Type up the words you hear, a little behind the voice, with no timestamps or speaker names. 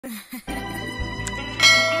Close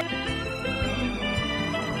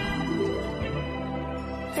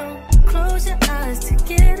your eyes to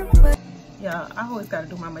get away. Yeah, I always gotta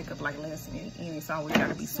do my makeup like last minute, and it's always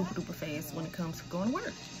gotta be super duper fast when it comes to going to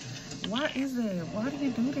work. Why is that? Why do you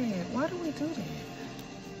do that? Why do we do that?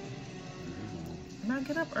 And I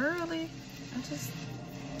get up early. I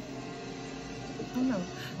don't know.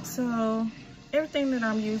 So everything that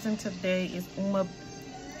I'm using today is Uma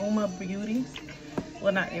Beauty.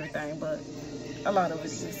 Well, not everything, but a lot of it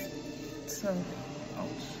is. So,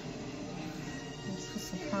 let's put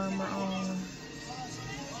some primer on.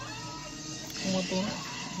 Uma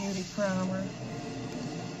Beauty primer.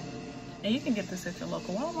 And you can get this at your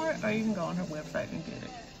local Walmart, or you can go on her website and get it.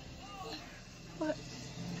 But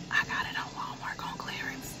I got it on Walmart on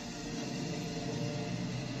clearance.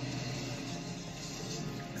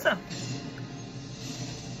 So,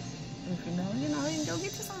 if you know, you know, you can go get you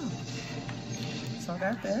some. So I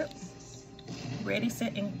got that. Ready,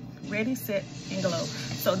 set, and glow.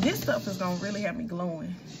 So this stuff is gonna really have me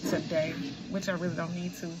glowing today, which I really don't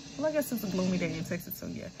need to. Well, I guess it's a gloomy day in Texas, so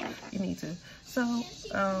yeah, you need to. So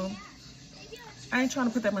I ain't trying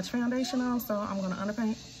to put that much foundation on, so I'm gonna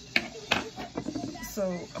underpaint.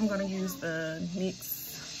 So I'm gonna use the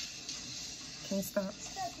NYX. Can you stop?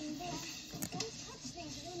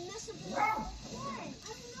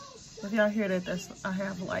 If y'all hear that, I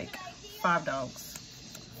have like 5 dogs.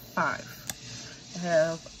 5. I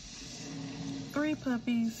have 3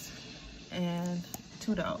 puppies and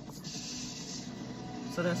 2 dogs.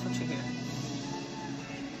 So that's what you hear.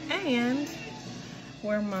 And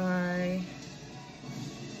where my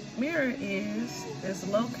mirror is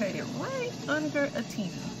located right under a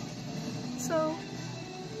TV. So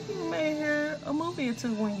you may hear a movie or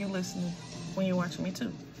two when you're watching me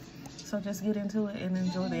too. So just get into it and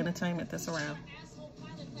enjoy the entertainment that's around.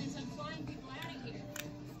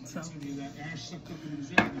 So,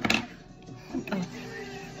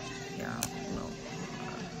 yeah, no.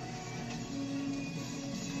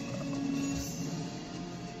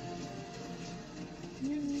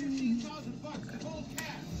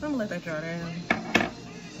 So I'm gonna let that dry down.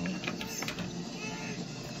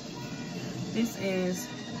 This is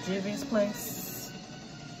Jivy's Place.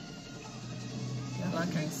 Y'all, I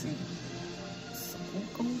can't see.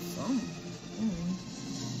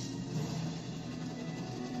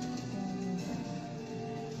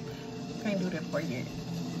 Can't do that part yet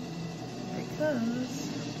because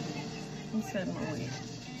I'm setting my wig.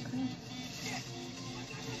 Okay.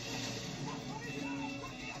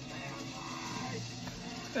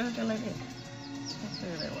 Go like that. Let's see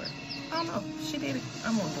if that works. I don't know. She did it.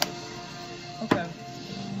 I'm gonna do it. Okay.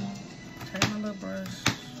 Take my little brush.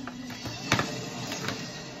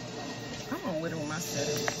 I'm gonna wet it with my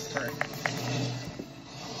setting spray.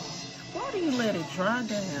 Why do you let it dry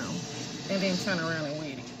down and then turn around and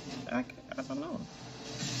wet it? I don't know.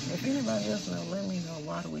 If anybody else knows, let me know.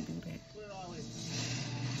 Why do we do that? Where are we?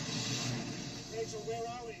 Rachel, where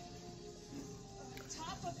are we?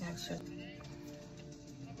 Top of Oh, shit.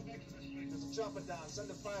 There's a chopper down. Send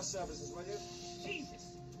the fire services, will you? Jesus.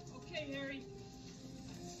 Okay, Harry.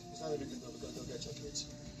 It's not a big deal. We're gonna go get your kids.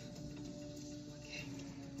 Okay.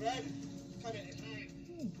 Fred, come in.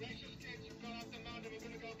 Rachel's kids have gone up the mountain. We're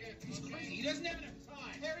gonna go get them. He's crazy. He doesn't have enough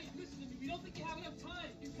time. Harry, listen to me. We don't think you have enough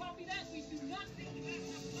time. You copy that? We do not think you have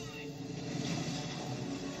enough time.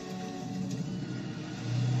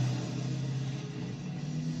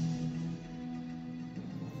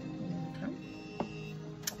 Okay.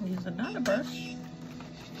 Use another brush.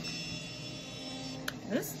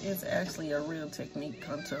 This is actually a Real Technique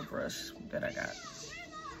contour brush that I got.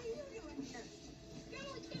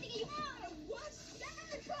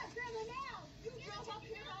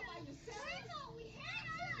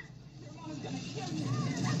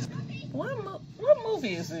 What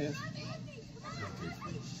movie is this?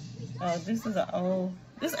 Oh, this is a old.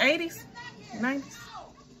 This 80s, 90s.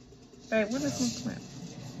 Hey, when is this plant?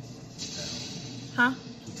 Huh?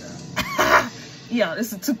 Yeah,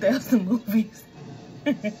 this is 2000 movies.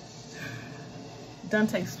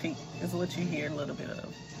 Dante's Peak is what you hear a little bit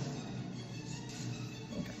of.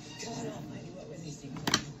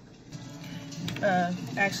 Okay.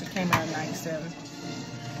 Actually came out in 97.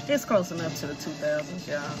 It's close enough to the 2000s,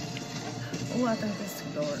 y'all. Oh, I think it's too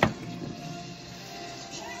dark.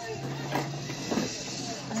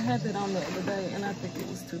 I had that on the other day and I think it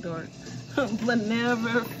was too dark. But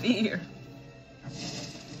never fear.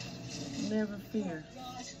 Never fear.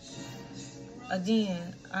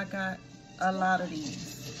 Again, I got a lot of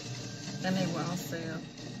these and they were on sale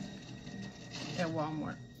at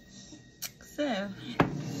Walmart. So,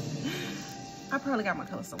 I probably got my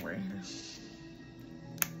color somewhere in here.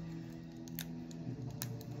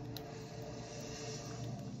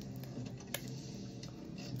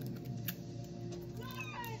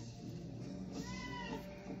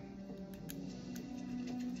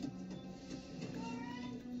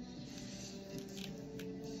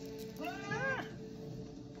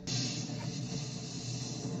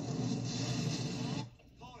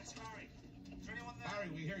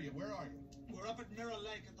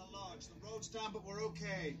 roads down, but we're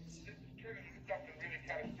okay. Something really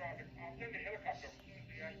catastrophic. I'll send a helicopter as soon as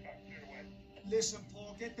the ice stops cleared away. Listen,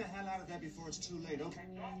 Paul, get the hell out of there before it's too late, okay?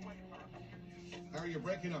 Harry, you're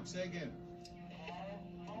breaking up. Say again.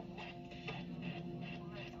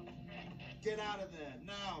 Get out of there,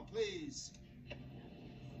 now, please.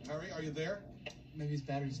 Harry, are you there? Maybe his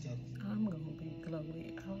battery's dead. I'm gonna be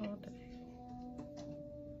glowy all day.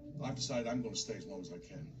 Well, I've decided I'm going to stay as long as I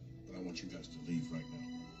can, but I want you guys to leave right now.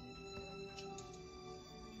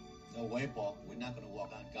 No way, Paul. We're not going to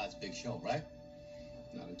walk on God's big show, right?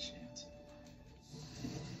 Not a chance.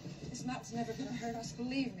 This knot's never gonna hurt us,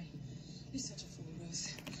 believe me. You're such a fool,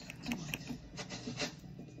 Rose. Come on.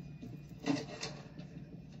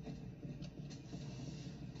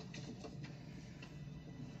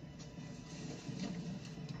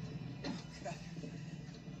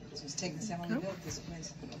 Taking this how long you built this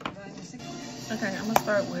place. Okay, I'm gonna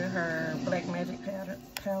start with her Black Magic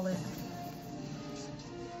palette.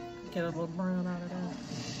 Get a little brown out of that.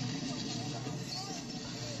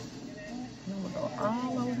 And I'm gonna go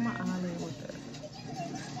all over my eyelid with that.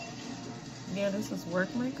 Yeah, this is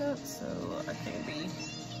work makeup, so I can't be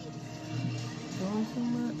doing too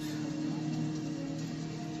much.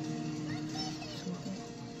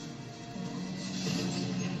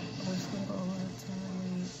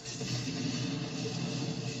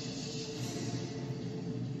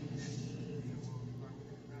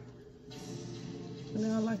 And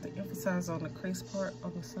then I like to emphasize on the crease part,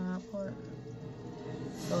 on the side part.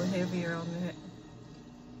 Go heavier on that.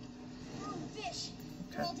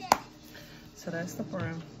 Okay. So that's the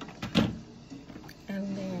brown.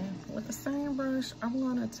 And then with the same brush, I'm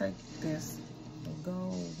gonna take this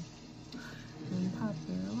gold and pop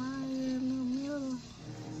it right in the middle.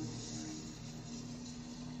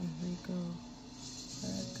 There we go.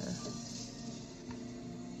 Right there.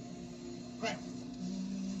 Right.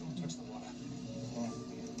 Don't touch the water.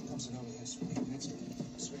 Comes it over here, sweetie. Next to me,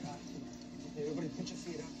 sweetheart. Everybody put your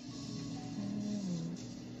feet up.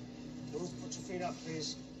 Ruth, put your feet up,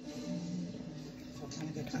 please.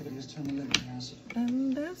 Volcanic activity is turning living acid.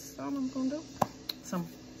 And that's all I'm gonna do. So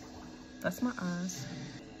that's my eyes.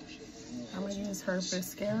 I'm gonna use her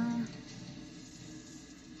mascara.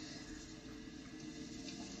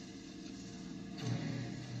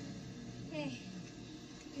 Hey,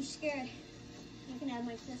 you're scared. You can have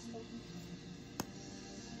my pistol.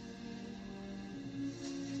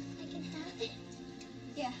 I can have it?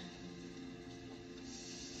 Yeah.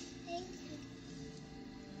 Thank you.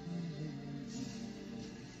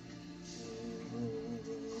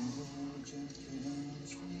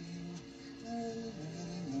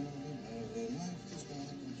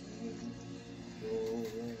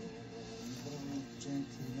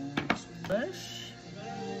 Blush.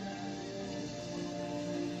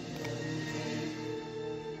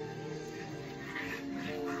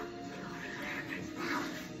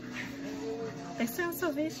 They sound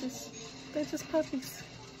so vicious. They're just puppies.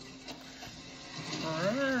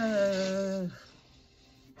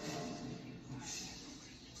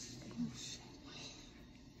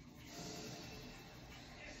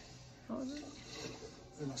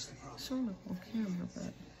 We lost the problem. Showing up on camera,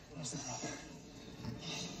 but Lost the problem.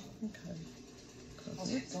 okay.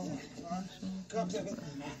 Okay, don't worry. All right? Come to me.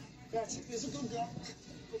 That's it. There's a good girl.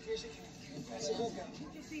 Look, here's your camera. That's a good girl.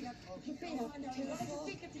 Keep your feet up. Keep your feet up. Keep your feet up.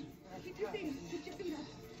 Keep your feet up. Keep your feet up.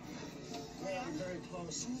 Yeah, I'm very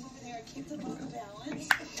close. Move over there. Keep them on balance.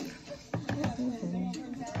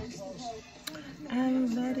 And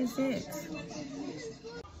that is it.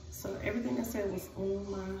 So everything I said was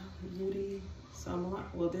on my beauty. So I'm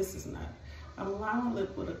like, well, this is not. I'm lining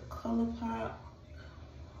lip with a Color Pop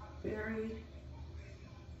Berry.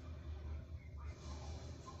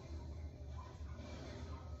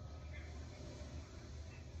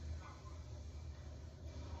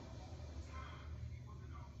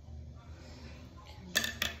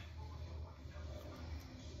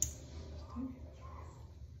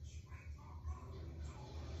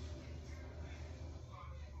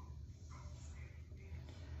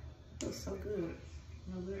 Looks so good.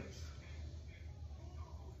 My lips.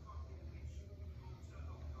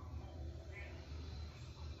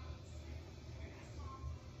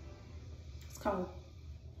 It's called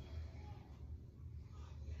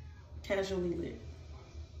Casually Lit.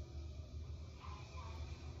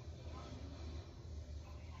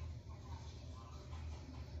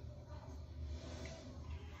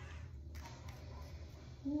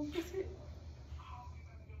 That's it.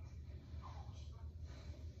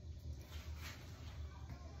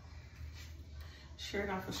 Shirt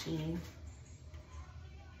off of Shein.